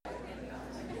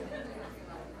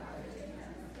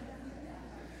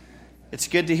It's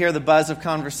good to hear the buzz of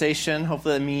conversation.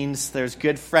 Hopefully that means there's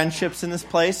good friendships in this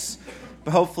place,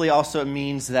 but hopefully also it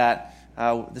means that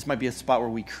this might be a spot where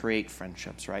we create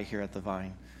friendships right here at the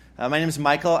Vine. My name is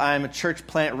Michael. I'm a church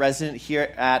plant resident here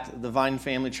at the Vine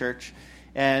Family Church,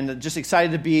 and just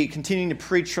excited to be continuing to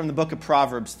preach from the book of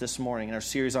Proverbs this morning in our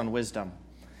series on wisdom.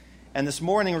 And this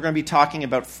morning we're going to be talking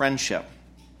about friendship.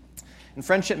 And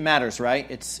friendship matters, right?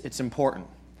 It's important.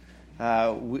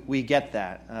 We get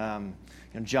that.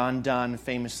 John Donne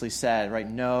famously said, right,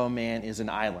 no man is an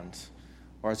island.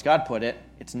 Or as God put it,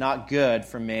 it's not good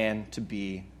for man to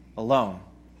be alone,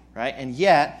 right? And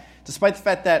yet, despite the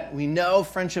fact that we know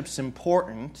friendship's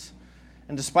important,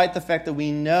 and despite the fact that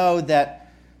we know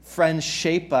that friends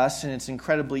shape us, and it's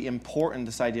incredibly important,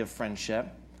 this idea of friendship,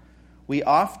 we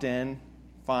often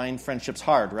find friendships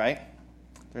hard, right?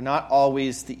 They're not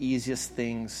always the easiest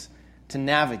things to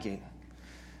navigate.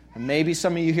 And maybe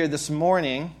some of you here this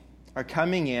morning are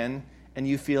coming in and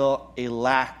you feel a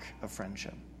lack of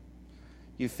friendship.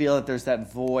 You feel that there's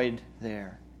that void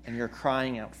there, and you're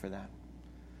crying out for that.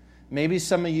 Maybe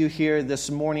some of you here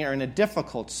this morning are in a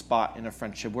difficult spot in a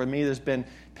friendship where maybe there's been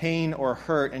pain or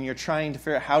hurt, and you're trying to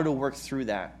figure out how to work through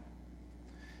that.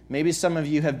 Maybe some of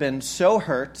you have been so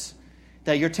hurt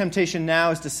that your temptation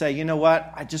now is to say, you know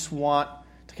what, I just want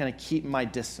to kind of keep my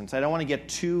distance. I don't want to get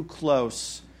too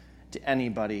close to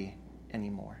anybody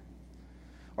anymore.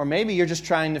 Or maybe you're just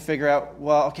trying to figure out,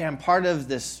 well, okay, I'm part of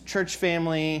this church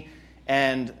family,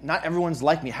 and not everyone's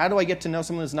like me. How do I get to know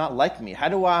someone who's not like me? How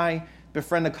do I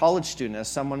befriend a college student as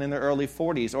someone in their early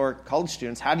 40s? Or college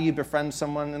students, how do you befriend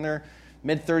someone in their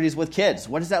mid-30s with kids?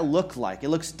 What does that look like? It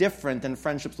looks different than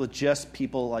friendships with just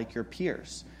people like your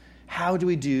peers. How do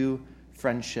we do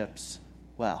friendships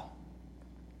well?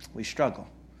 We struggle.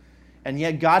 And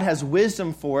yet God has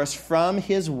wisdom for us from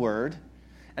His Word,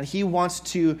 and He wants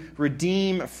to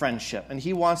redeem friendship, and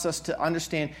He wants us to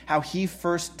understand how He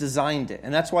first designed it.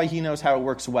 And that's why He knows how it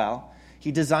works well.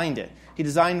 He designed it. He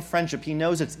designed friendship. He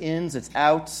knows its ins, its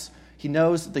outs. He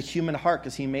knows the human heart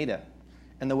because He made it,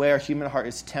 and the way our human heart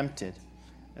is tempted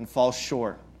and falls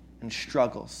short and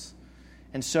struggles.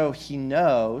 And so He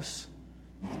knows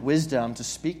wisdom to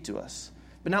speak to us.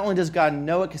 But not only does God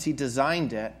know it because He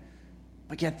designed it,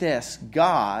 but get this,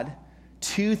 God,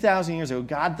 2,000 years ago,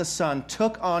 God the Son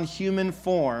took on human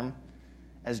form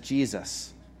as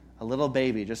Jesus, a little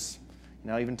baby, just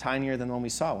even tinier than the one we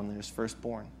saw when He was first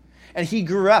born. And He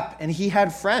grew up, and He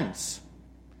had friends,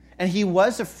 and He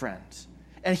was a friend,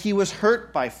 and He was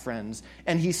hurt by friends,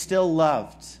 and He still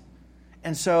loved.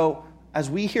 And so, as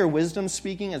we hear wisdom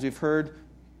speaking, as we've heard,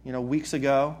 weeks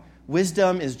ago,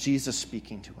 wisdom is Jesus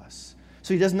speaking to us.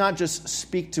 So He does not just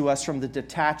speak to us from the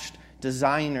detached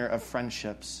designer of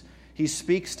friendships. He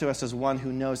speaks to us as one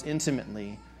who knows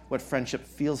intimately what friendship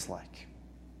feels like.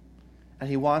 And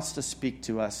He wants to speak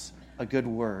to us a good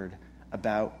word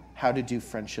about how to do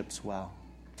friendships well.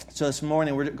 So this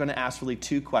morning we're going to ask really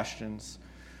two questions.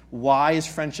 Why is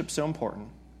friendship so important?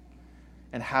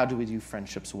 And how do we do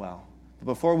friendships well? But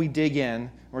before we dig in,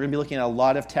 we're going to be looking at a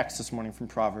lot of text this morning from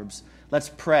Proverbs. Let's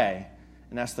pray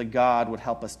and ask that God would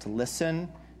help us to listen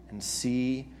and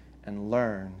see and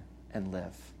learn and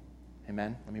live.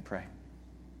 Amen? Let me pray.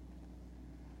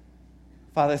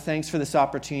 Father, thanks for this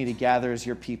opportunity to gather as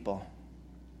your people.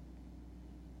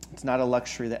 It's not a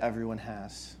luxury that everyone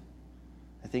has.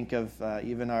 I think of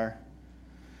even our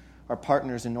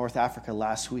partners in North Africa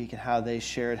last week and how they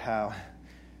shared how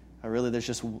really there's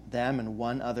just them and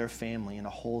one other family in a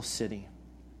whole city.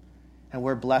 And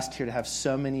we're blessed here to have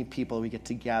so many people we get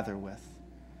to gather with.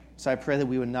 So I pray that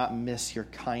we would not miss your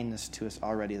kindness to us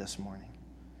already this morning.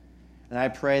 And I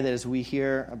pray that as we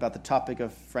hear about the topic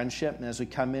of friendship, and as we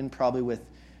come in probably with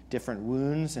different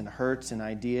wounds and hurts and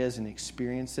ideas and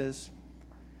experiences,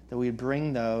 that we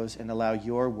bring those and allow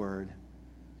your word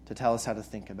to tell us how to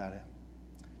think about it,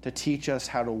 to teach us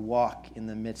how to walk in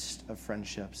the midst of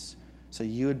friendships, so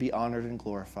you would be honored and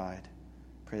glorified.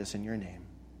 Pray this in your name.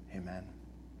 Amen.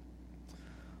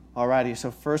 Alrighty,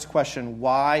 so first question,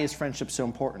 why is friendship so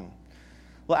important?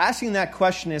 Well, asking that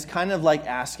question is kind of like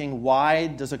asking, why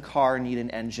does a car need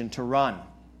an engine to run?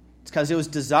 It's because it was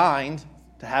designed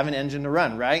to have an engine to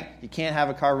run, right? You can't have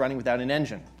a car running without an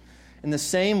engine. In the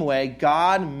same way,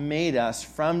 God made us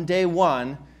from day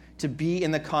one to be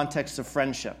in the context of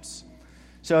friendships.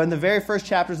 So in the very first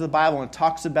chapters of the Bible, it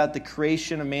talks about the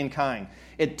creation of mankind.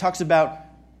 It talks about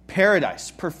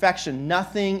paradise, perfection,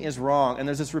 nothing is wrong. And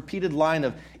there's this repeated line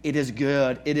of, it is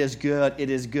good, it is good, it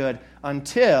is good,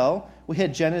 until we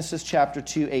hit Genesis chapter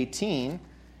 2:18,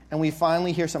 and we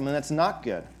finally hear something that's not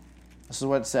good. This is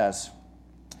what it says.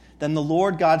 Then the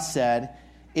Lord God said,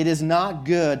 "It is not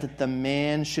good that the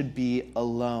man should be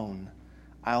alone.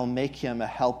 I'll make him a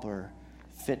helper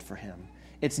fit for him.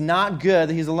 It's not good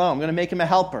that he's alone. I'm going to make him a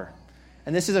helper.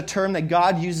 And this is a term that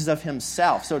God uses of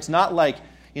himself. So it's not like,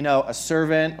 a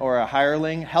servant or a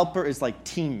hireling. Helper is like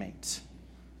teammate,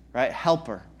 right?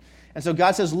 Helper. And so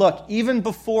God says, look, even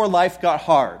before life got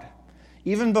hard,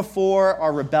 even before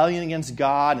our rebellion against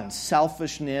God and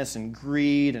selfishness and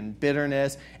greed and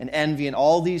bitterness and envy and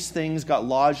all these things got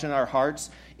lodged in our hearts,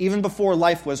 even before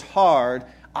life was hard,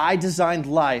 I designed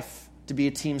life to be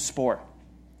a team sport.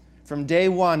 From day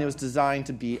one, it was designed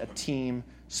to be a team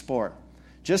sport.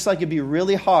 Just like it'd be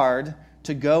really hard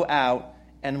to go out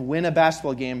and win a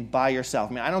basketball game by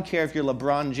yourself. I don't care if you're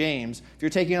LeBron James. If you're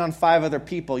taking on 5 other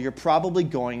people, you're probably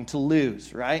going to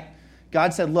lose, right?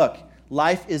 God said, look,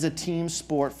 life is a team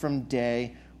sport from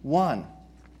day one.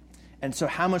 And so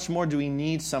how much more do we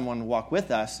need someone to walk with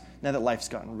us now that life's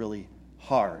gotten really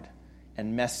hard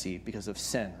and messy because of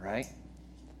sin, right?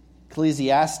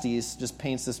 Ecclesiastes just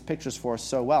paints this picture for us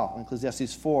so well. In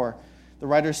Ecclesiastes 4, the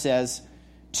writer says,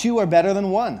 2 are better than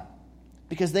 1,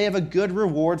 because they have a good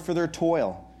reward for their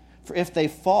toil. For if they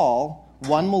fall,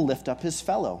 one will lift up his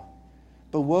fellow.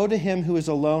 But woe to him who is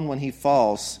alone when he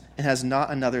falls and has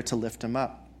not another to lift him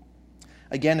up.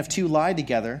 Again, if 2 lie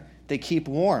together, they keep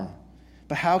warm.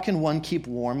 But how can one keep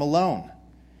warm alone?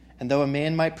 And though a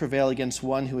man might prevail against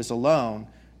one who is alone,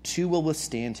 2 will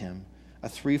withstand him. A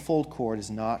threefold cord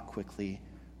is not quickly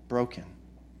broken.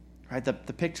 Right? The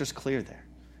picture's clear there.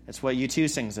 It's what U2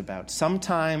 sings about.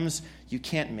 Sometimes you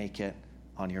can't make it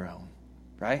on your own,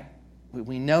 right?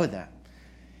 We know that.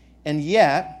 And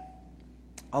yet,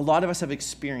 a lot of us have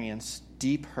experienced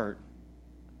deep hurt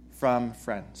from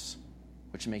friends,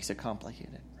 which makes it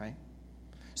complicated, right?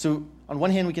 So on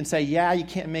one hand, we can say, yeah, you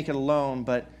can't make it alone,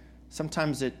 but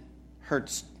sometimes it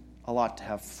hurts a lot to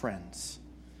have friends.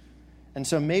 And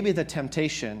so maybe the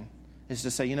temptation is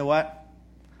to say, you know what?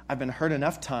 I've been hurt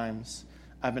enough times.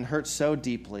 I've been hurt so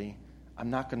deeply. I'm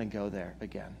not going to go there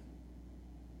again.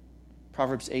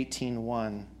 Proverbs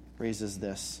 18:1 raises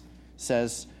this.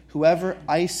 Says, whoever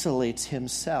isolates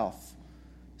himself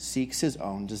seeks his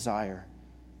own desire.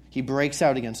 He breaks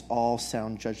out against all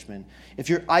sound judgment. If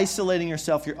you're isolating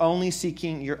yourself, you're only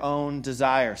seeking your own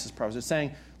desire, says Proverbs. It's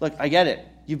saying, look, I get it.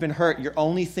 You've been hurt. You're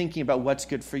only thinking about what's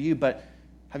good for you. But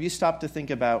have you stopped to think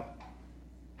about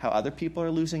how other people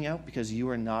are losing out because you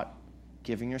are not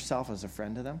giving yourself as a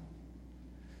friend to them?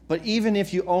 But even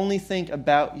if you only think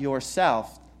about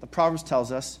yourself, the Proverbs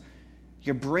tells us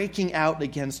you're breaking out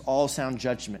against all sound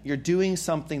judgment. You're doing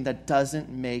something that doesn't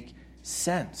make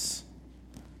sense.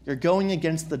 You're going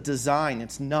against the design.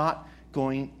 It's not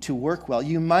going to work well.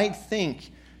 You might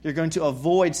think you're going to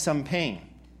avoid some pain,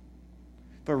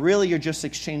 but really you're just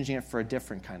exchanging it for a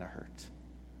different kind of hurt,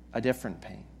 a different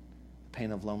pain, the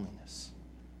pain of loneliness.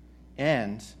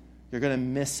 And you're going to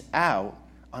miss out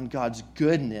on God's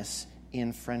goodness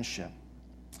in friendship.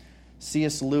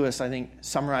 C.S. Lewis, I think,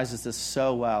 summarizes this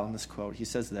so well in this quote. He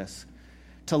says this,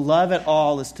 to love at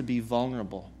all is to be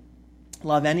vulnerable.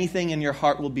 Love anything in your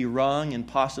heart will be wrung and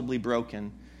possibly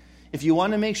broken. If you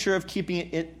want to make sure of keeping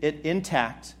it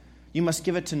intact, you must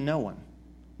give it to no one,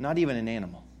 not even an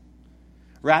animal.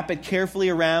 Wrap it carefully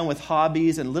around with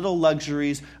hobbies and little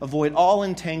luxuries. Avoid all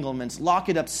entanglements. Lock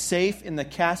it up safe in the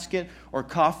casket or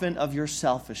coffin of your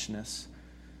selfishness.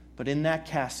 But in that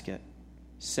casket,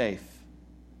 safe,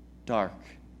 dark,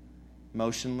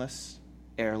 motionless,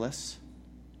 airless,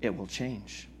 it will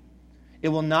change. It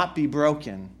will not be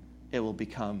broken. It will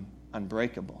become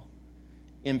unbreakable,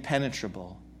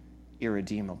 impenetrable,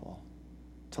 irredeemable.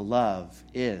 To love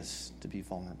is to be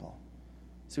vulnerable.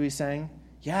 So he's saying,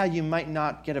 yeah, you might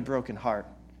not get a broken heart,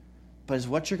 but is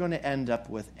what you're going to end up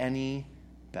with any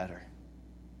better?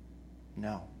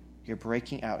 No. You're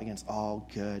breaking out against all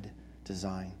good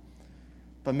design.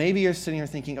 But maybe you're sitting here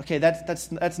thinking, okay,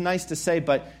 that's nice to say,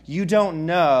 but you don't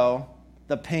know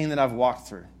the pain that I've walked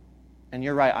through. And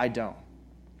you're right, I don't.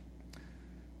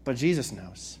 But Jesus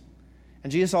knows.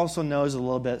 And Jesus also knows a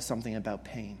little bit something about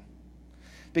pain.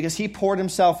 Because he poured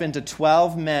himself into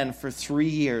 12 men for 3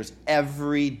 years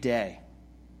every day.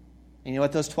 And you know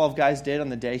what those 12 guys did on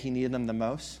the day he needed them the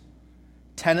most?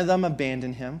 10 of them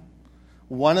abandoned him.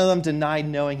 1 of them denied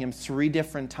knowing him 3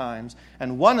 different times.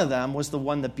 And 1 of them was the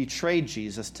one that betrayed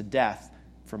Jesus to death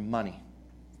for money.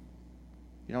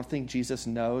 You don't think Jesus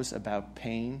knows about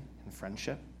pain and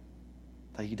friendship?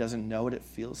 That he doesn't know what it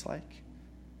feels like?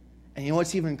 And you know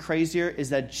what's even crazier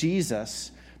is that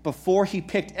Jesus, before he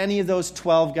picked any of those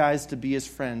 12 guys to be his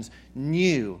friends,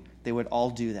 knew they would all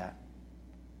do that.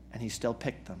 And he still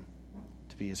picked them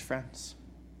to be his friends.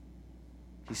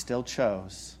 He still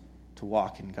chose to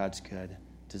walk in God's good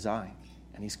design.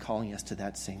 And he's calling us to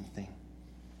that same thing.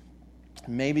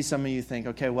 Maybe some of you think,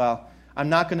 okay, well, I'm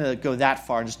not going to go that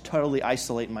far and just totally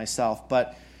isolate myself.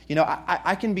 But,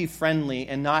 I can be friendly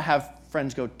and not have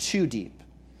friends go too deep.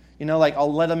 Like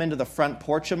I'll let them into the front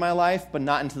porch of my life, but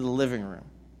not into the living room,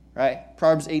 right?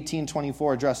 Proverbs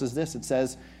 18:24 addresses this. It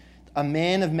says, a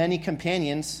man of many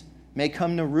companions may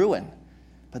come to ruin,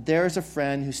 but there is a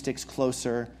friend who sticks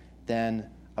closer than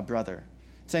a brother.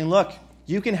 It's saying, look,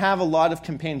 you can have a lot of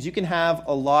companions, you can have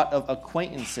a lot of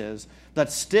acquaintances,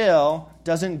 that still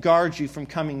doesn't guard you from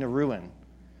coming to ruin.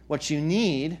 What you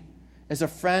need is a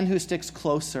friend who sticks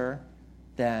closer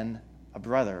than a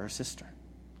brother or sister.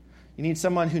 You need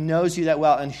someone who knows you that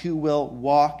well and who will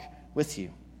walk with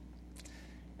you.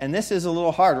 And this is a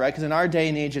little hard, right? Because in our day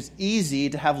and age, it's easy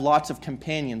to have lots of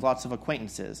companions, lots of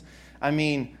acquaintances.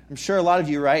 I'm sure a lot of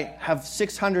you, right, have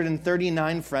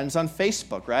 639 friends on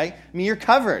Facebook, right? You're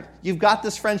covered. You've got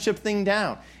this friendship thing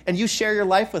down. And you share your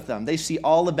life with them. They see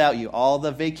all about you, all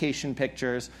the vacation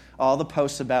pictures, all the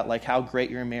posts about like how great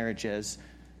your marriage is.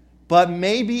 But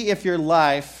maybe if your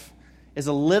life is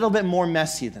a little bit more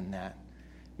messy than that,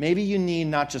 maybe you need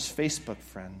not just Facebook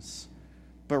friends,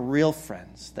 but real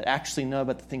friends that actually know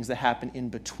about the things that happen in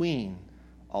between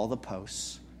all the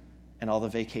posts and all the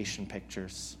vacation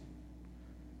pictures.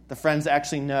 The friends that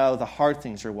actually know the hard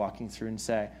things you're walking through and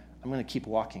say, I'm going to keep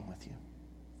walking with you.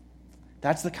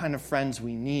 That's the kind of friends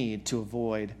we need to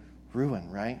avoid ruin,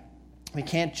 right? We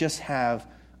can't just have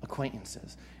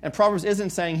acquaintances. And Proverbs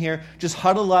isn't saying here, just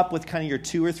huddle up with kind of your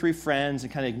 2 or 3 friends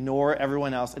and kind of ignore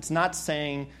everyone else. It's not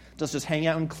saying, let's just hang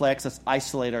out in cliques, let's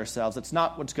isolate ourselves. It's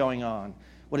not what's going on.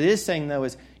 What it is saying, though,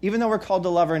 is even though we're called to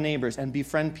love our neighbors and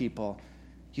befriend people,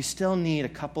 you still need a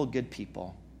couple good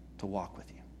people to walk with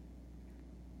you,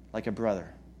 like a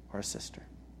brother or a sister.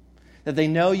 That they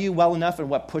know you well enough and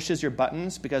what pushes your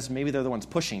buttons, because maybe they're the ones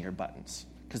pushing your buttons,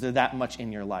 because they're that much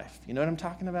in your life. You know what I'm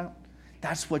talking about?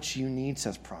 That's what you need,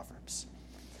 says Proverbs.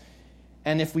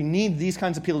 And if we need these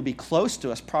kinds of people to be close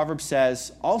to us, Proverbs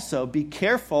says also, be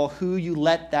careful who you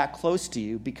let that close to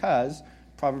you, because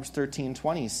Proverbs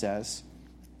 13:20 says,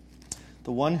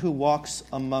 the one who walks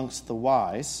amongst the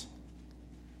wise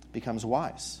becomes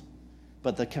wise,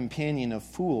 but the companion of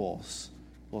fools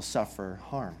will suffer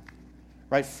harm.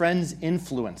 Right? Friends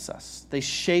influence us. They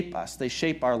shape us. They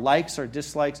shape our likes, our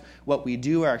dislikes, what we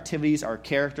do, our activities, our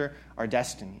character, our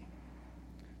destiny.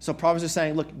 So Proverbs is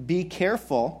saying, look, be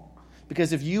careful,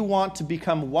 because if you want to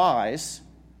become wise,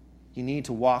 you need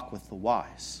to walk with the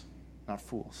wise, not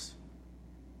fools.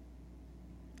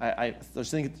 I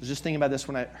was just thinking about this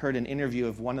when I heard an interview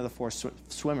of one of the 4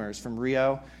 swimmers from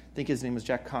Rio. I think his name was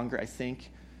Jack Conger, And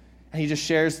he just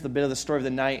shares the bit of the story of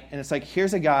the night. And it's like,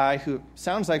 here's a guy who,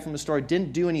 sounds like from the story,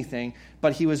 didn't do anything,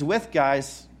 but he was with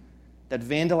guys that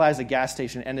vandalized a gas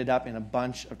station and ended up in a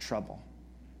bunch of trouble.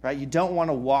 Right? You don't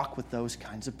want to walk with those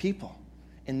kinds of people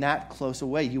in that close a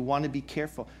way. You want to be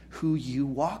careful who you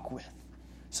walk with,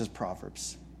 says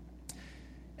Proverbs.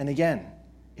 And again,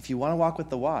 if you want to walk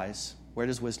with the wise, where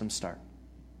does wisdom start?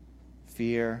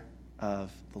 Fear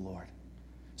of the Lord.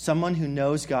 Someone who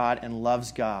knows God and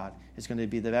loves God is going to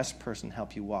be the best person to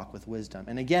help you walk with wisdom.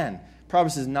 And again,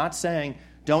 Proverbs is not saying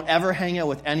don't ever hang out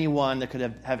with anyone that could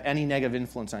have any negative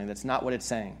influence on you. That's not what it's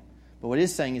saying. But what it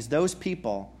is saying is those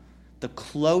people, the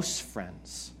close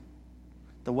friends,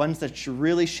 the ones that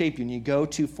really shape you and you go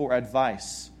to for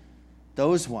advice,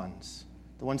 those ones,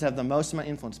 the ones that have the most amount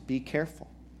of influence, be careful.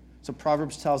 So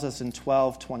Proverbs tells us in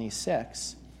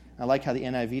 12:26, I like how the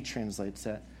NIV translates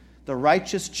it, the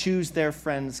righteous choose their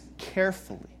friends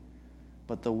carefully,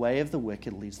 but the way of the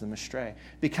wicked leads them astray.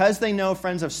 Because they know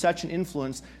friends have such an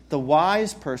influence, the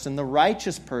wise person, the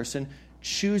righteous person,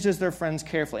 chooses their friends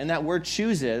carefully. And that word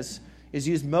chooses is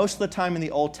used most of the time in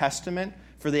the Old Testament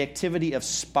for the activity of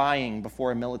spying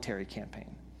before a military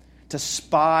campaign, to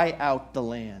spy out the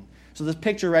land. So this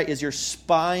picture, right, is you're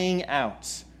spying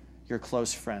out your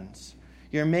close friends.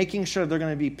 You're making sure they're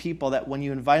going to be people that when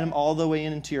you invite them all the way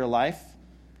into your life,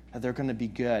 that they're going to be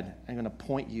good and going to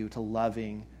point you to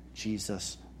loving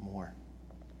Jesus more.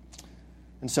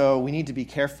 And so we need to be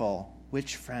careful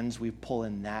which friends we pull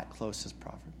in that close as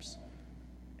Proverbs.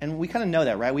 And we kind of know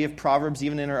that, right? We have Proverbs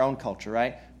even in our own culture,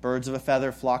 right? Birds of a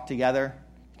feather flock together.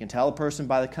 You can tell a person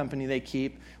by the company they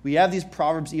keep. We have these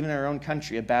Proverbs even in our own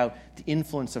country about the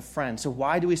influence of friends. So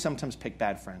why do we sometimes pick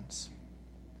bad friends?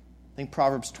 I think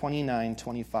Proverbs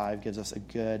 29:25 gives us a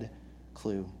good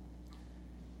clue.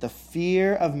 The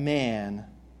fear of man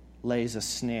lays a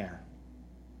snare,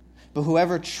 but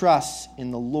whoever trusts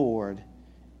in the Lord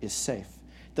is safe.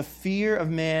 The fear of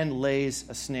man lays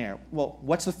a snare. Well,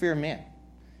 what's the fear of man?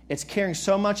 It's caring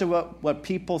so much about what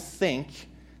people think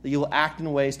that you will act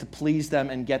in ways to please them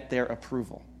and get their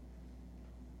approval.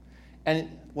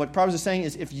 And what Proverbs is saying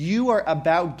is if you are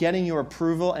about getting your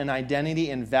approval and identity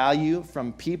and value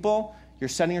from people, you're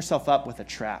setting yourself up with a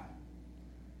trap.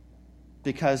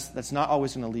 Because that's not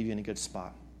always going to leave you in a good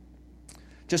spot.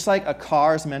 Just like a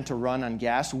car is meant to run on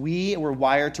gas, we were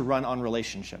wired to run on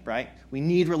relationship, right? We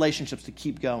need relationships to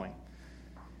keep going.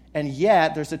 And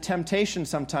yet, there's a temptation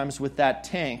sometimes with that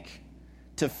tank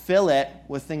to fill it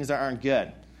with things that aren't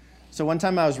good. So one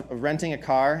time I was renting a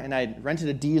car, and I rented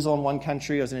a diesel in one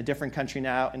country. I was in a different country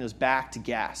now, and it was back to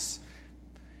gas.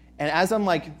 And as I'm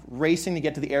like racing to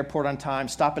get to the airport on time,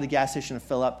 stop at a gas station to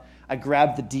fill up, I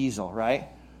grab the diesel, right?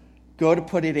 Go to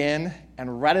put it in,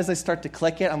 and right as I start to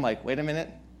click it, I'm like, wait a minute,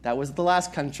 that was the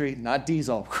last country, not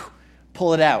diesel.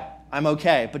 Pull it out. I'm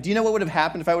okay. But do you know what would have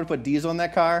happened if I would have put diesel in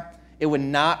that car? It would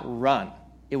not run.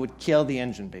 It would kill the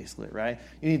engine, basically, right?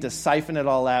 You need to siphon it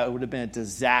all out. It would have been a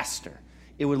disaster.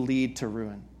 It would lead to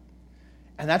ruin.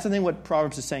 And that's the thing what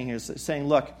Proverbs is saying here. Is saying,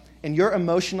 look, in your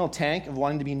emotional tank of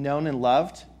wanting to be known and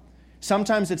loved,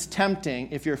 sometimes it's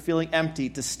tempting, if you're feeling empty,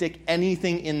 to stick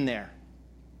anything in there.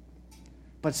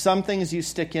 But some things you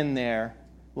stick in there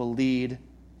will lead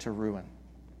to ruin.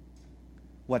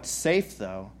 What's safe,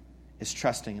 though, is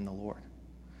trusting in the Lord.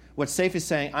 What's safe is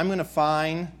saying, I'm going to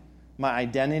find my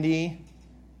identity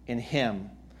in Him.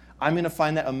 I'm going to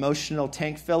find that emotional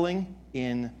tank filling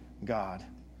in God.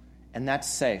 And that's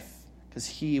safe, because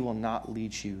He will not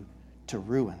lead you to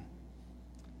ruin.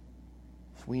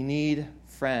 We need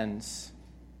friends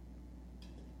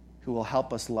who will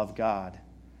help us love God.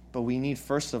 But we need,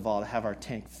 first of all, to have our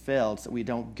tank filled so that we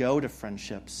don't go to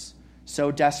friendships so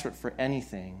desperate for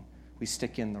anything, we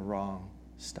stick in the wrong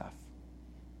stuff.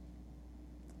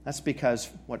 That's because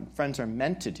what friends are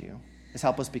meant to do is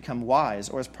help us become wise.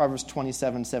 Or as Proverbs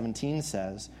 27:17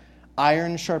 says,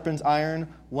 iron sharpens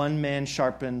iron, one man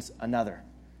sharpens another.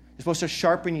 You're supposed to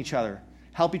sharpen each other,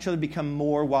 help each other become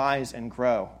more wise and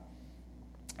grow.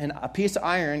 And a piece of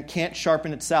iron can't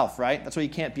sharpen itself, right? That's why you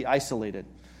can't be isolated.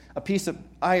 A piece of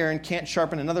iron can't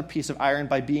sharpen another piece of iron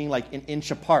by being like an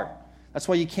inch apart. That's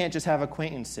why you can't just have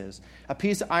acquaintances. A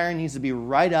piece of iron needs to be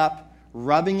right up,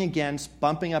 rubbing against,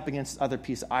 bumping up against other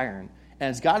piece of iron. And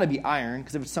it's got to be iron,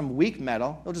 because if it's some weak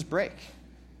metal, it'll just break.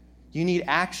 You need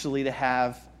actually to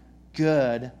have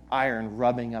good iron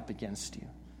rubbing up against you.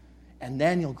 And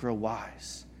then you'll grow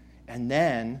wise. And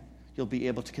then you'll be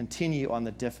able to continue on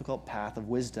the difficult path of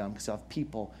wisdom, because you'll have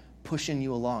people pushing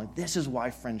you along. This is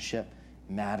why friendship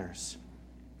matters.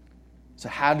 So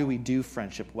how do we do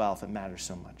friendship well if it matters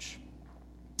so much?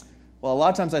 Well, a lot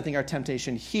of times I think our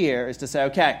temptation here is to say,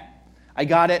 okay, I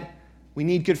got it. We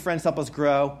need good friends to help us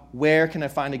grow. Where can I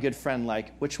find a good friend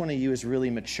like? Which one of you is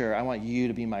really mature? I want you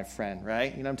to be my friend,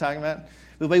 right? You know what I'm talking about?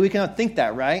 But we cannot think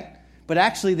that, right? But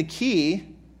actually the key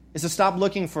is to stop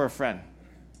looking for a friend.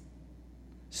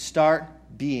 Start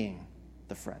being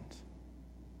the friend.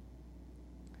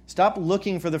 Stop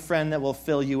looking for the friend that will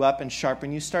fill you up and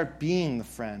sharpen you. Start being the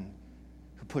friend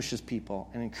who pushes people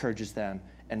and encourages them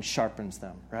and sharpens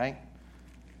them, right?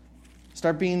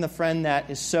 Start being the friend that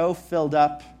is so filled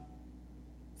up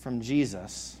from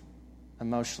Jesus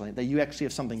emotionally that you actually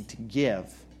have something to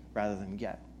give rather than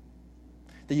get.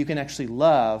 That you can actually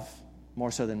love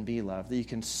more so than be loved. That you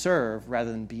can serve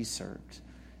rather than be served.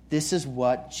 This is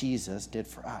what Jesus did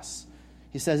for us.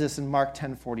 He says this in Mark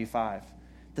 10:45.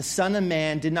 The Son of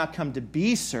Man did not come to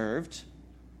be served,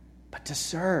 but to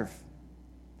serve,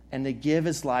 and to give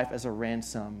his life as a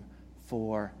ransom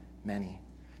for many.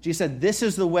 Jesus said, this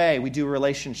is the way we do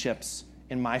relationships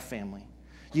in my family.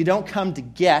 You don't come to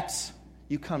get,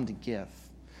 you come to give.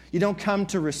 You don't come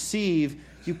to receive,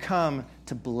 you come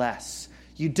to bless.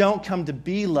 You don't come to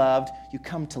be loved, you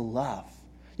come to love.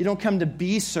 You don't come to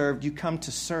be served, you come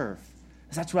to serve.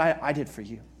 That's what I did for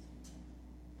you.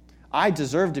 I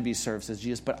deserve to be served, says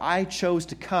Jesus, but I chose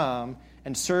to come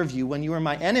and serve you when you were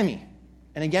my enemy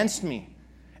and against me.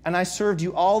 And I served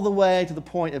you all the way to the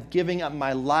point of giving up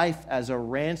my life as a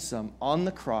ransom on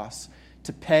the cross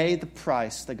to pay the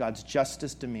price that God's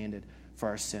justice demanded for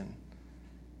our sin.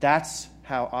 That's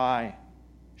how I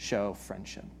show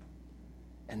friendship.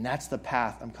 And that's the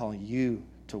path I'm calling you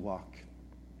to walk.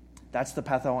 That's the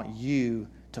path I want you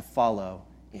to follow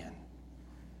in.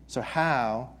 So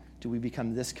how do we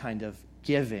become this kind of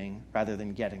giving rather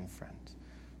than getting friend?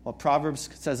 Well, Proverbs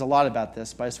says a lot about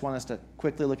this, but I just want us to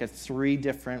quickly look at 3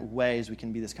 different ways we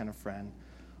can be this kind of friend.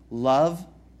 Love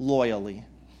loyally,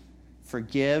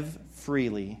 forgive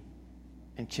freely,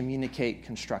 and communicate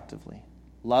constructively.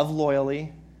 Love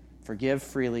loyally, forgive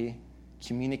freely,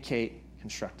 communicate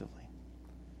constructively.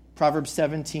 Proverbs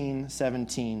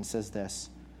 17:17 says this,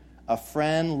 a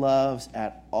friend loves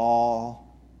at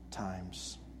all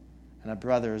times, and a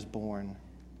brother is born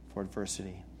for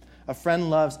adversity. A friend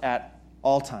loves at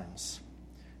all times.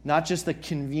 Not just the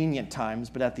convenient times,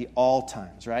 but at the all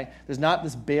times, right? There's not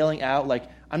this bailing out like,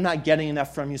 I'm not getting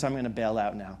enough from you, so I'm going to bail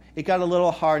out now. It got a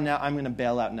little hard now, I'm going to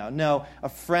bail out now. No, a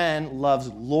friend loves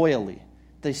loyally.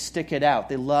 They stick it out.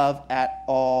 They love at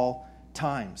all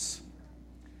times.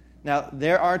 Now,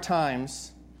 there are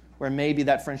times where maybe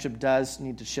that friendship does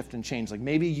need to shift and change. Like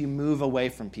maybe you move away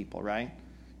from people, right?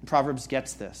 And Proverbs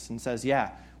gets this and says,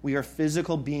 yeah, we are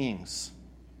physical beings.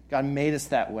 God made us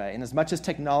that way. And as much as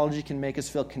technology can make us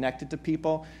feel connected to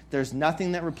people, there's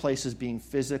nothing that replaces being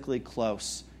physically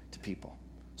close to people.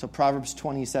 So Proverbs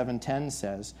 27:10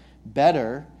 says,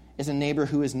 better is a neighbor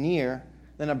who is near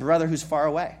than a brother who's far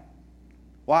away.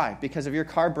 Why? Because if your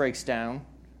car breaks down,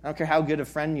 I don't care how good a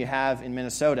friend you have in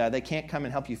Minnesota, they can't come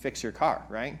and help you fix your car,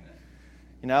 right?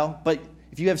 You know, but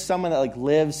if you have someone that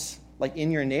lives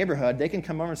in your neighborhood, they can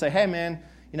come over and say, hey man,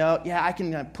 I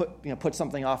can put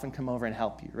something off and come over and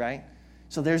help you, right?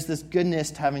 So there's this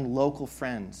goodness to having local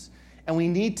friends. And we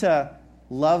need to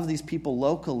love these people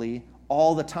locally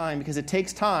all the time because it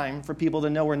takes time for people to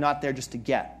know we're not there just to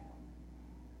get.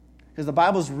 Because the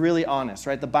Bible's really honest,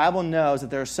 right? The Bible knows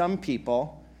that there are some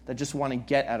people that just want to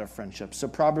get out of friendship. So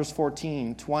Proverbs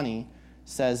 14:20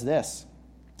 says this,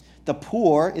 the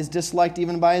poor is disliked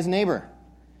even by his neighbor,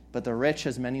 but the rich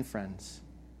has many friends.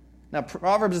 Now,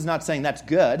 Proverbs is not saying that's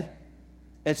good.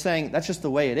 It's saying that's just the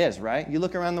way it is, right? You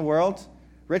look around the world,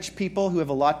 rich people who have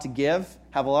a lot to give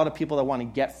have a lot of people that want to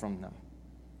get from them.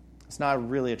 It's not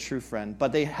really a true friend,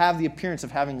 but they have the appearance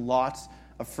of having lots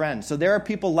of friends. So there are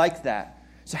people like that.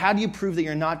 So how do you prove that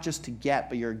you're not just to get,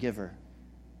 but you're a giver?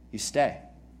 You stay.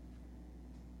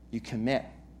 You commit.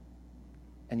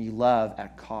 And you love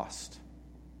at cost,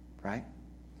 right?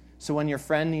 So when your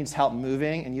friend needs help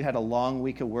moving and you had a long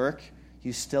week of work,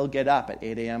 you still get up at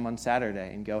 8 a.m. on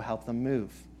Saturday and go help them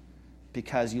move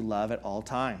because you love at all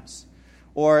times.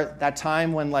 Or that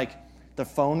time when the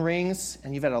phone rings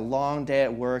and you've had a long day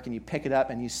at work and you pick it up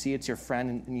and you see it's your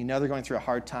friend and you know they're going through a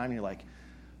hard time and you're like,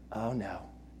 oh no,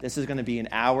 this is going to be an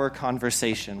hour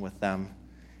conversation with them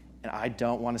and I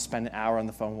don't want to spend an hour on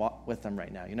the phone with them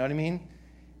right now. You know what I mean?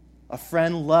 A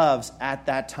friend loves at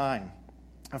that time.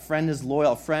 A friend is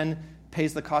loyal. A friend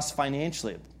pays the cost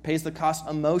financially, pays the cost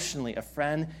emotionally. A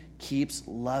friend keeps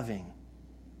loving.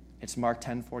 It's Mark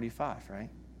 10:45, right?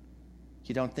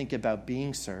 You don't think about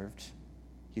being served.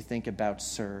 You think about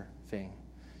serving.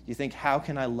 You think, how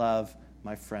can I love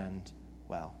my friend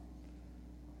well?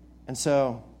 And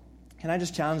so, can I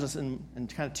just challenge us in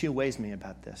kind of two ways maybe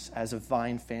about this as a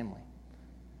Vine family?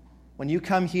 When you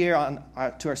come here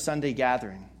to our Sunday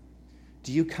gathering,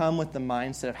 do you come with the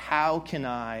mindset of how can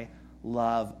I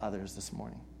love others this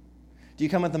morning? Do you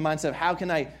come with the mindset of how can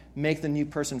I make the new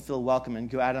person feel welcome and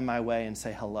go out of my way and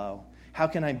say hello? How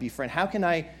can I befriend? How can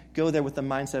I go there with the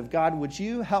mindset of, God, would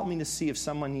you help me to see if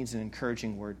someone needs an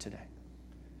encouraging word today?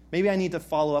 Maybe I need to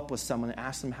follow up with someone and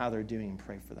ask them how they're doing and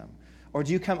pray for them. Or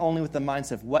do you come only with the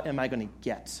mindset of, what am I going to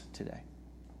get today?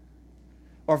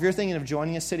 Or if you're thinking of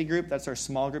joining a city group, that's our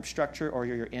small group structure, or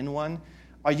you're in one,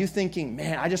 are you thinking,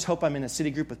 man, I just hope I'm in a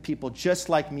city group with people just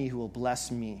like me who will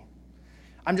bless me?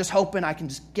 I'm just hoping I can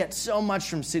just get so much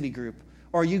from city group.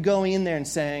 Or are you going in there and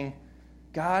saying,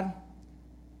 God,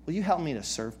 will you help me to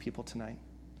serve people tonight?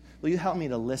 Will you help me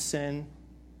to listen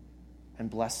and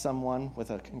bless someone with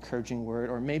an encouraging word?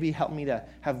 Or maybe help me to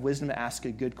have wisdom to ask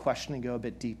a good question and go a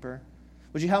bit deeper?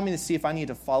 Would you help me to see if I need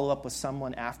to follow up with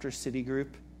someone after city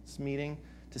group's meeting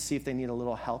to see if they need a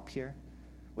little help here?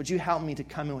 Would you help me to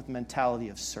come in with the mentality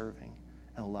of serving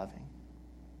and loving?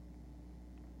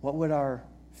 What would our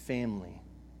family,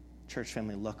 church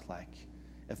family, look like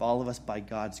if all of us, by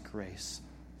God's grace,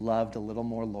 loved a little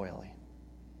more loyally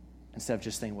instead of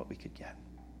just saying what we could get?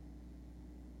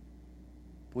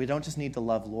 But we don't just need to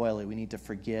love loyally, we need to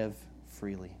forgive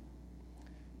freely.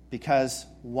 Because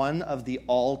one of the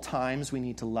all times we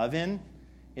need to love in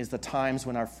is the times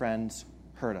when our friends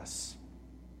hurt us.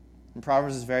 And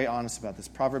Proverbs is very honest about this.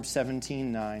 Proverbs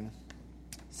 17:9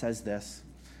 says this,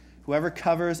 whoever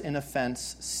covers an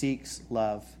offense seeks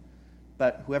love,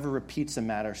 but whoever repeats a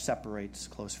matter separates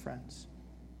close friends.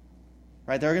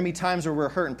 Right? There are going to be times where we're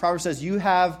hurt. And Proverbs says you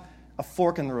have a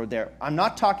fork in the road there. I'm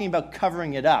not talking about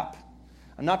covering it up.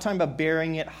 I'm not talking about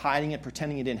burying it, hiding it,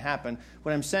 pretending it didn't happen.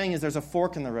 What I'm saying is there's a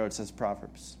fork in the road, says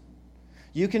Proverbs.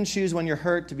 You can choose when you're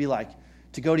hurt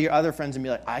to go to your other friends and be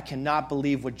like, I cannot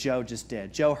believe what Joe just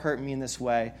did. Joe hurt me in this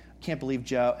way. I can't believe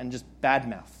Joe, and just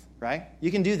badmouth, right? You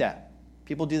can do that.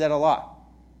 People do that a lot.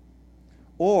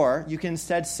 Or you can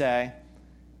instead say,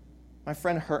 my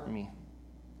friend hurt me.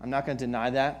 I'm not going to deny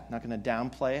that. I'm not going to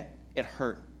downplay it. It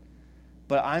hurt.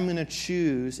 but I'm going to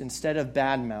choose, instead of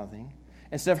bad-mouthing,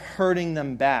 instead of hurting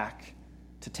them back,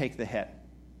 to take the hit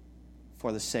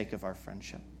for the sake of our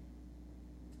friendship.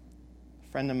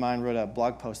 A friend of mine wrote a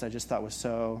blog post I just thought was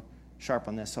so sharp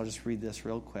on this, so I'll just read this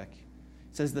real quick.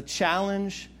 It says, the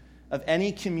challenge of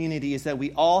any community is that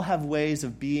we all have ways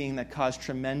of being that cause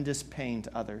tremendous pain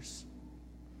to others.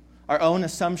 Our own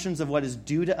assumptions of what is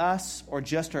due to us, or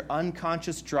just our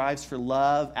unconscious drives for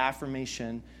love,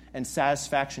 affirmation, and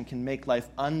satisfaction can make life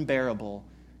unbearable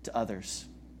to others.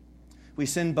 We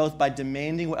sin both by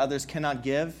demanding what others cannot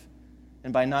give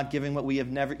and by not giving what we have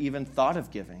never even thought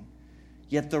of giving.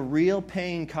 Yet the real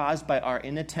pain caused by our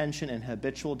inattention and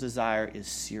habitual desire is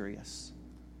serious.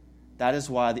 That is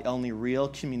why the only real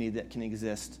community that can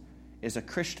exist is a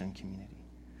Christian community.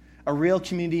 A real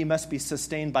community must be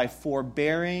sustained by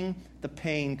forbearing the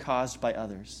pain caused by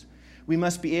others. We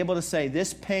must be able to say,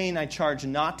 this pain I charge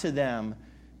not to them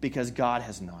because God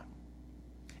has not.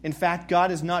 In fact,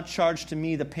 God has not charged to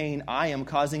me the pain I am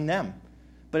causing them,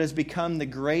 but has become the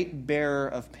great bearer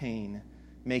of pain,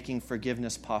 making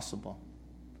forgiveness possible.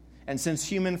 And since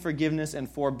human forgiveness and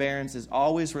forbearance is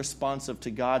always responsive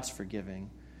to God's forgiving,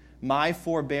 my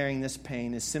forbearing this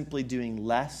pain is simply doing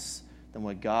less than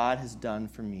what God has done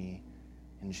for me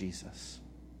in Jesus.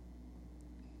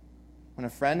 When a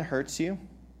friend hurts you,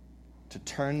 to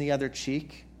turn the other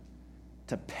cheek,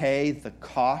 to pay the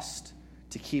cost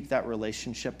to keep that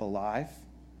relationship alive,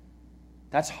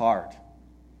 that's hard.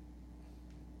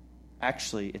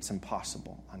 Actually, it's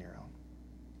impossible on your own.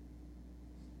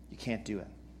 You can't do it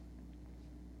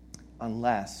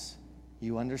unless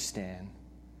you understand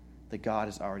that God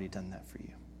has already done that for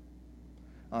you.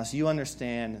 Unless you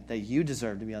understand that you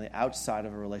deserve to be on the outside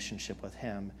of a relationship with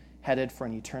Him, headed for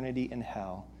an eternity in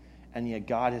hell, and yet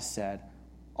God has said,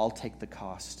 I'll take the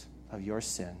cost of your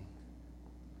sin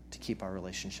to keep our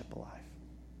relationship alive.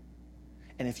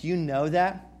 And if you know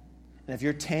that, and if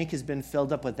your tank has been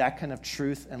filled up with that kind of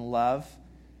truth and love,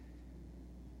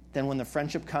 then when the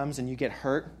friendship comes and you get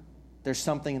hurt, there's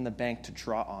something in the bank to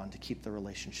draw on to keep the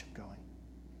relationship going.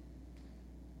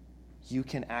 You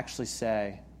can actually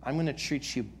say, I'm going to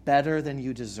treat you better than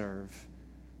you deserve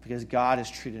because God has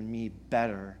treated me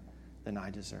better than I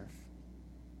deserve.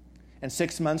 And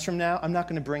 6 months from now, I'm not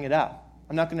going to bring it up.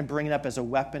 I'm not going to bring it up as a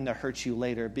weapon to hurt you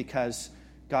later because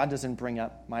God doesn't bring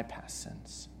up my past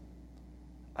sins.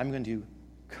 I'm going to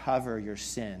cover your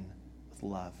sin with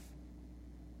love.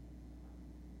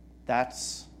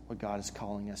 That's what God is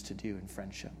calling us to do in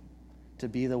friendship, to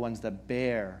be the ones that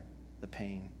bear the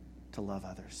pain, to love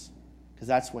others, because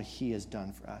that's what He has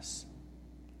done for us.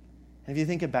 And if you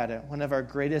think about it, one of our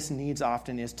greatest needs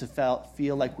often is to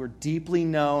feel like we're deeply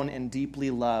known and deeply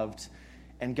loved.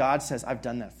 And God says, I've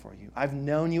done that for you. I've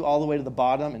known you all the way to the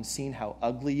bottom and seen how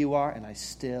ugly you are, and I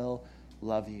still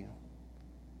love you.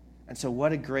 And so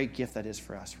what a great gift that is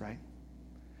for us, right?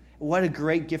 What a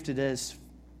great gift it is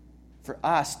for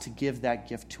us to give that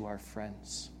gift to our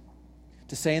friends.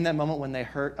 To say in that moment when they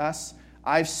hurt us,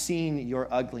 I've seen your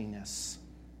ugliness,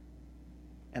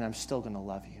 and I'm still going to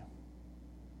love you.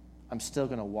 I'm still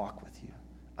going to walk with you.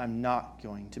 I'm not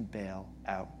going to bail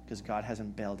out because God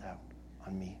hasn't bailed out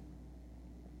on me.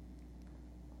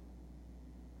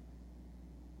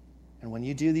 And when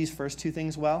you do these first two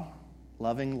things well,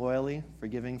 loving loyally,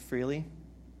 forgiving freely,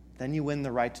 then you win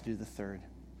the right to do the third.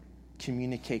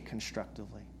 Communicate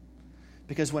constructively.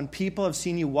 Because when people have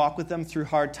seen you walk with them through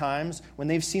hard times, when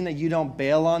they've seen that you don't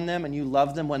bail on them and you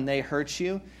love them when they hurt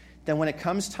you, then when it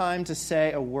comes time to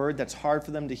say a word that's hard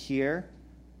for them to hear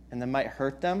and that might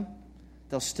hurt them,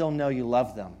 they'll still know you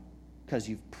love them because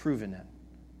you've proven it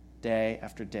day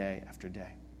after day after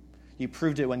day. You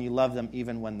proved it when you love them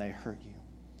even when they hurt you.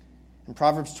 And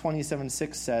Proverbs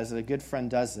 27:6 says that a good friend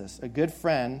does this. A good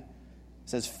friend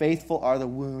says, faithful are the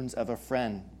wounds of a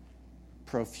friend.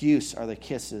 Profuse are the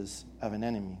kisses of an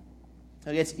enemy.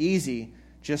 It's easy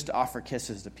just to offer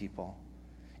kisses to people.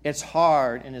 It's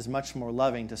hard and is much more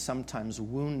loving to sometimes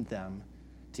wound them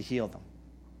to heal them.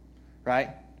 Right?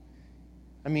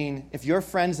 I mean, if your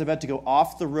friend's about to go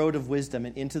off the road of wisdom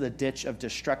and into the ditch of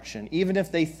destruction, even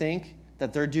if they think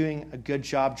that they're doing a good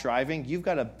job driving, you've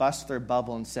got to bust their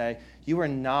bubble and say, you are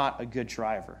not a good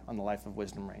driver on the Life of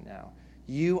Wisdom right now.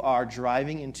 You are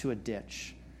driving into a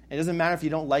ditch. It doesn't matter if you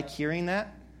don't like hearing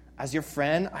that. As your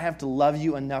friend, I have to love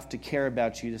you enough to care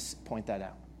about you to point that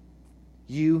out.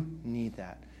 You need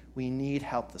that. We need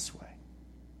help this way.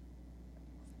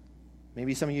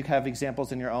 Maybe some of you have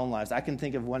examples in your own lives. I can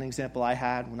think of one example I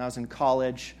had when I was in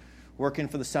college, working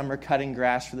for the summer, cutting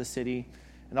grass for the city.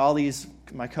 And all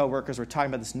my coworkers were talking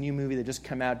about this new movie that just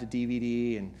come out to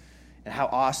DVD. And and how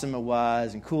awesome it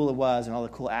was and cool it was and all the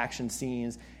cool action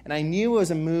scenes. And I knew it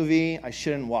was a movie I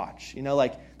shouldn't watch.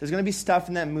 There's going to be stuff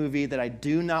in that movie that I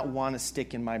do not want to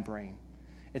stick in my brain.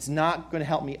 It's not going to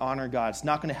help me honor God. It's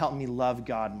not going to help me love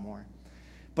God more.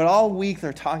 But all week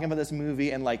they're talking about this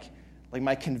movie, and like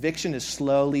my conviction is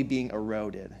slowly being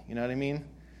eroded. You know what I mean?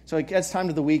 So it gets time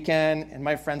to the weekend, and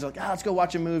my friends are like, let's go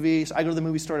watch a movie. So I go to the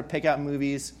movie store to pick out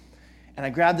movies. And I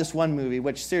grabbed this one movie,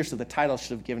 which seriously, the title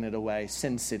should have given it away,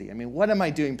 Sin City. I mean, what am I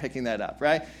doing picking that up,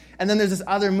 right? And then there's this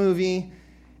other movie,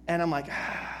 and I'm like,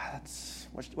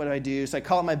 what do I do? So I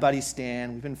call up my buddy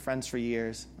Stan. We've been friends for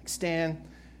years. I'm like, Stan,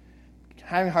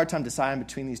 having a hard time deciding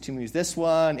between these two movies, this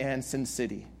one and Sin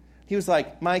City. He was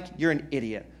like, Mike, you're an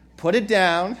idiot. Put it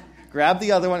down, grab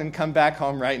the other one, and come back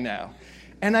home right now.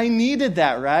 And I needed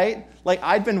that, right?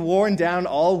 I'd been worn down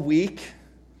all week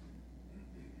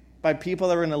by people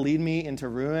that were going to lead me into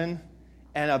ruin.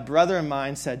 And a brother of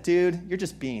mine said, dude, you're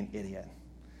just being an idiot.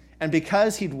 And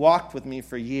because he'd walked with me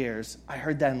for years, I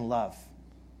heard that in love.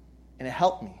 And it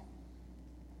helped me,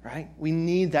 right? We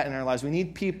need that in our lives. We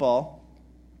need people,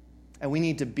 and we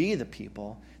need to be the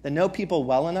people that know people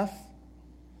well enough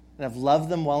and have loved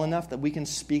them well enough that we can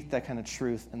speak that kind of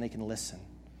truth and they can listen.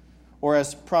 Or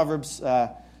as Proverbs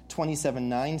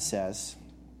 27:9 says,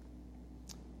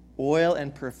 oil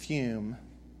and perfume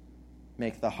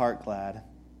make the heart glad,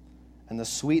 and the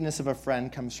sweetness of a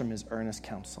friend comes from his earnest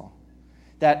counsel.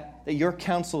 That your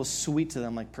counsel is sweet to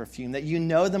them like perfume, that you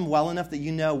know them well enough that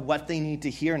you know what they need to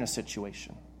hear in a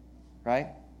situation, right?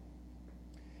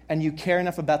 And you care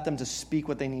enough about them to speak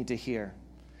what they need to hear.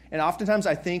 And oftentimes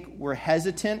I think we're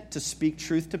hesitant to speak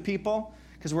truth to people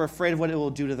because we're afraid of what it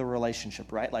will do to the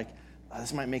relationship, right?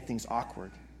 This might make things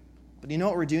awkward. But you know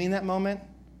what we're doing in that moment?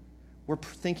 We're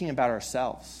thinking about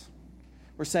ourselves.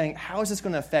 We're saying, how is this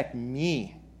going to affect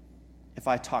me if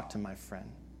I talk to my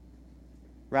friend?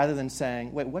 Rather than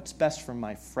saying, wait, what's best for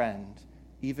my friend,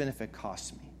 even if it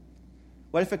costs me?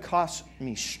 What if it costs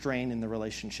me strain in the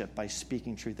relationship by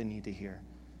speaking truth they need to hear?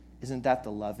 Isn't that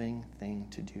the loving thing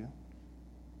to do?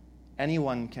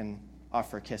 Anyone can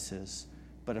offer kisses,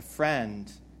 but a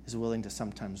friend is willing to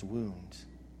sometimes wound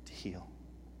to heal.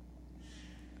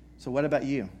 So what about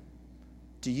you?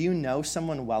 Do you know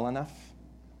someone well enough?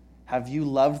 Have you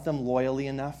loved them loyally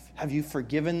enough? Have you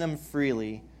forgiven them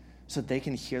freely so that they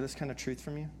can hear this kind of truth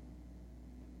from you?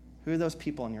 Who are those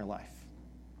people in your life?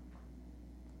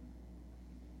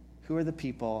 Who are the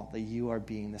people that you are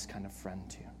being this kind of friend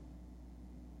to?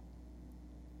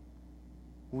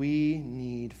 We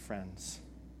need friends.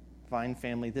 Vine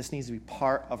family, this needs to be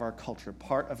part of our culture,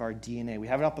 part of our DNA. We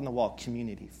have it up on the wall,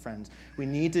 community, friends. We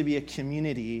need to be a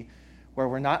community where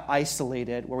we're not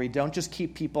isolated, where we don't just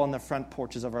keep people on the front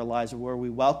porches of our lives, but where we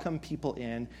welcome people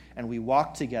in and we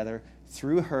walk together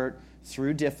through hurt,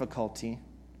 through difficulty,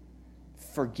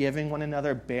 forgiving one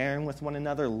another, bearing with one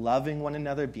another, loving one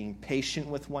another, being patient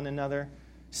with one another,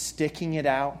 sticking it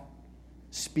out,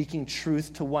 speaking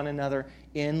truth to one another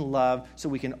in love so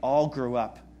we can all grow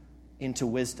up into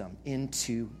wisdom,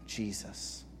 into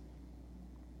Jesus.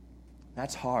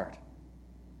 That's hard.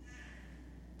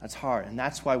 That's hard, and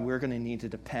that's why we're going to need to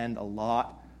depend a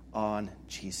lot on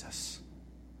Jesus.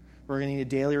 We're going to need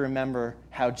to daily remember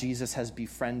how Jesus has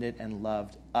befriended and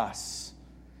loved us.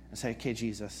 And say, okay,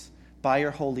 Jesus, by your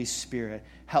Holy Spirit,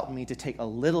 help me to take a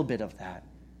little bit of that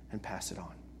and pass it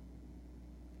on.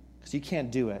 Because you can't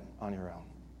do it on your own.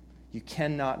 You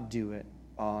cannot do it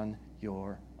on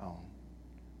your own.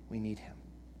 We need him.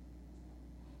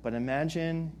 But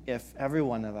imagine if every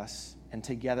one of us, and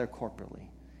together corporately,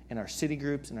 in our city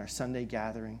groups, in our Sunday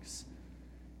gatherings,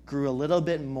 grew a little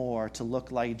bit more to look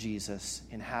like Jesus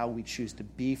in how we choose to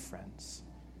be friends.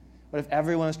 What if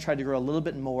everyone has tried to grow a little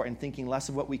bit more in thinking less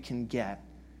of what we can get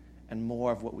and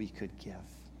more of what we could give?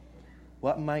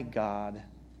 What might God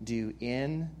do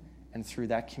in and through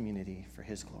that community for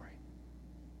his glory?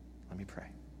 Let me pray.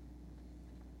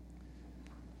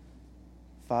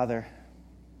 Father,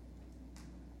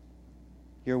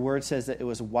 your word says that it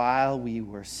was while we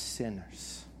were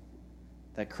sinners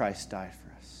that Christ died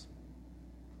for us.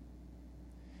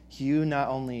 You not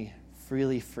only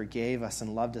freely forgave us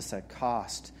and loved us at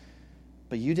cost,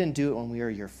 but you didn't do it when we were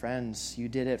your friends. You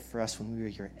did it for us when we were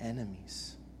your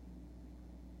enemies.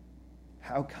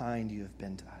 How kind you have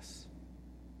been to us.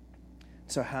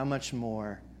 So how much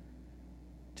more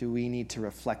do we need to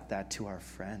reflect that to our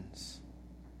friends,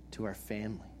 to our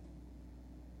family?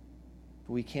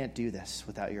 But we can't do this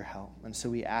without your help. And so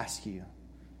we ask you,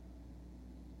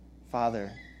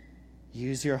 Father,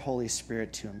 use your Holy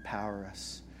Spirit to empower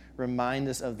us. Remind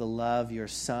us of the love your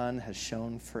Son has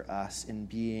shown for us in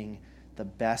being the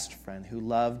best friend, who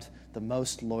loved the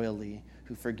most loyally,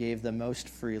 who forgave the most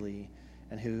freely,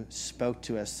 and who spoke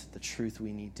to us the truth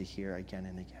we need to hear again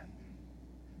and again.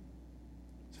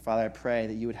 So, Father, I pray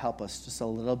that you would help us just a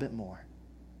little bit more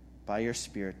by your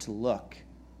Spirit to look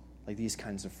like these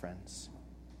kinds of friends.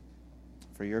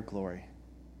 For your glory,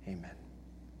 amen.